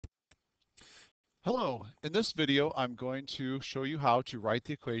Hello, in this video I'm going to show you how to write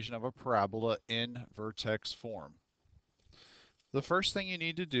the equation of a parabola in vertex form. The first thing you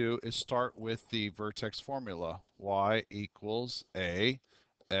need to do is start with the vertex formula. Y equals a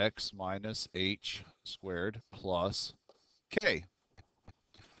x minus h squared plus k.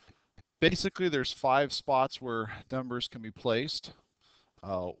 Basically there's 5 spots where numbers can be placed.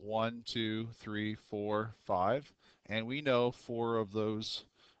 1, 2, 3, 4, 5. And we know 4 of those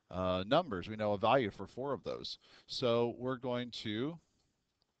numbers. We know a value for 4 of those. So we're going to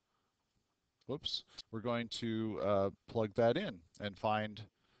whoops, we're going to plug that in and find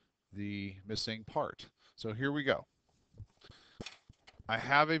the missing part. So here we go. I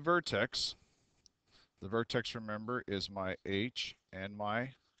have a vertex. The vertex, remember, is my H and my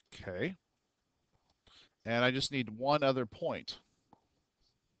K. And I just need one other point,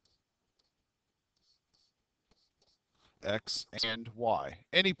 X and Y.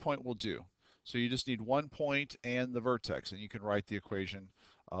 Any point will do. So you just need one point and the vertex, and you can write the equation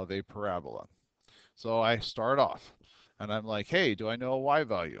of a parabola. So I start off, and I'm like, hey, do I know a Y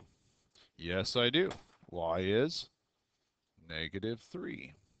value? Yes, I do. Y is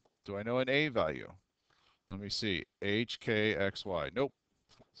 -3. Do I know an A value? Let me see. HKXY. Nope.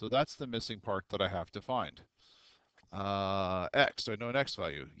 So that's the missing part that I have to find. X. Do I know an X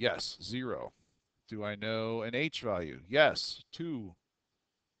value? Yes. 0. Do I know an H value? Yes. 2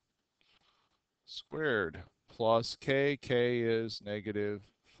 squared plus K. K is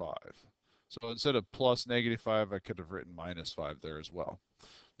 -5. So instead of plus -5, I could have written -5 there as well.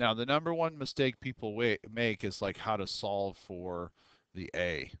 Now, the number one mistake people make is like how to solve for the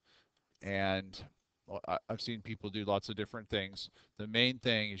A. And I've seen people do lots of different things. The main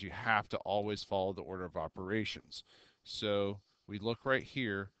thing is you have to always follow the order of operations. So we look right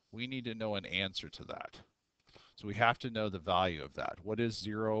here. We need to know an answer to that. So we have to know the value of that. What is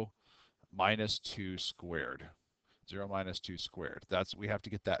 0 minus 2 squared? 0 minus 2 squared. We have to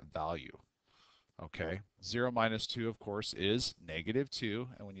get that value. Okay, 0 minus 2, of course, is -2.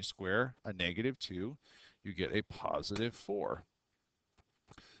 And when you square a -2, you get a +4.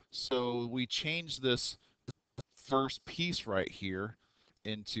 So we change this first piece right here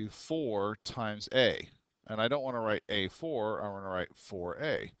into 4 times a. And I don't want to write a4, I want to write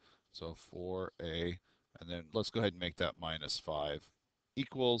 4a. So 4a, and then let's go ahead and make that -5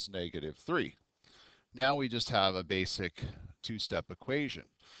 equals -3. Now we just have a basic two-step equation.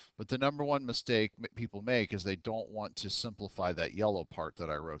 But the number one mistake people make is they don't want to simplify that yellow part that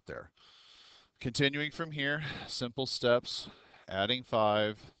I wrote there. Continuing from here, simple steps, adding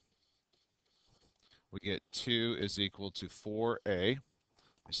 5, we get 2 is equal to 4a.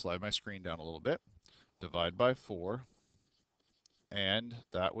 I slide my screen down a little bit. Divide by 4, and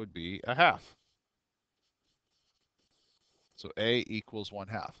that would be a half. So a equals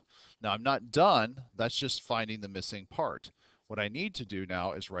 1/2. Now I'm not done. That's just finding the missing part. What I need to do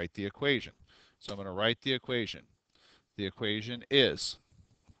now is write the equation. So I'm going to write the equation. The equation is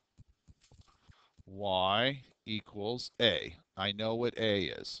y equals a. I know what a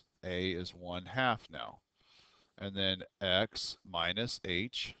is. A is 1/2 now. And then x minus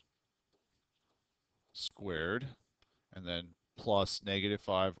h squared, and then plus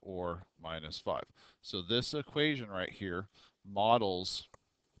 -5 or -5. So this equation right here models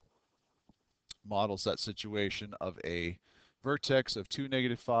that situation of a vertex of 2,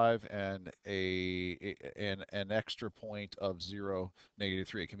 -5 and an extra point of 0,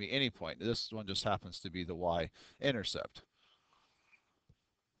 -3. It can be any point. This one just happens to be the y-intercept.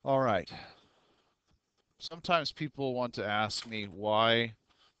 All right. Sometimes people want to ask me why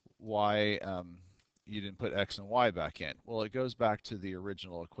you didn't put x and y back in. Well, it goes back to the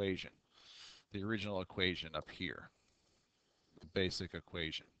original equation. The original equation up here, the basic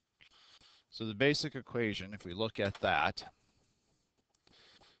equation. So the basic equation, if we look at that,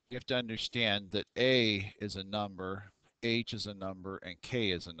 you have to understand that A is a number, H is a number, and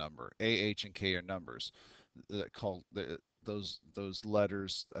K is a number. A, H, and K are numbers. Those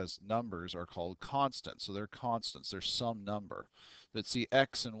letters as numbers are called constants. So they're constants. They're some number. But see,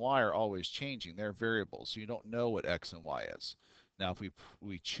 X and Y are always changing. They're variables. So you don't know what X and Y is. Now, if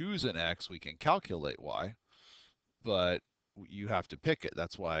we choose an X, we can calculate Y, but you have to pick it.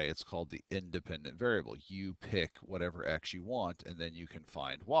 That's why it's called the independent variable. You pick whatever x you want, and then you can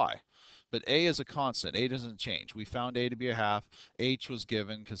find y. But a is a constant. A doesn't change. We found a to be a half. H was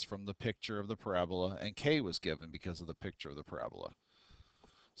given because from the picture of the parabola, and k was given because of the picture of the parabola.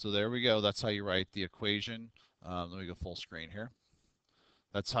 So there we go. That's how you write the equation. Let me go full screen here.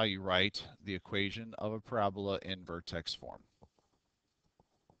 That's how you write the equation of a parabola in vertex form.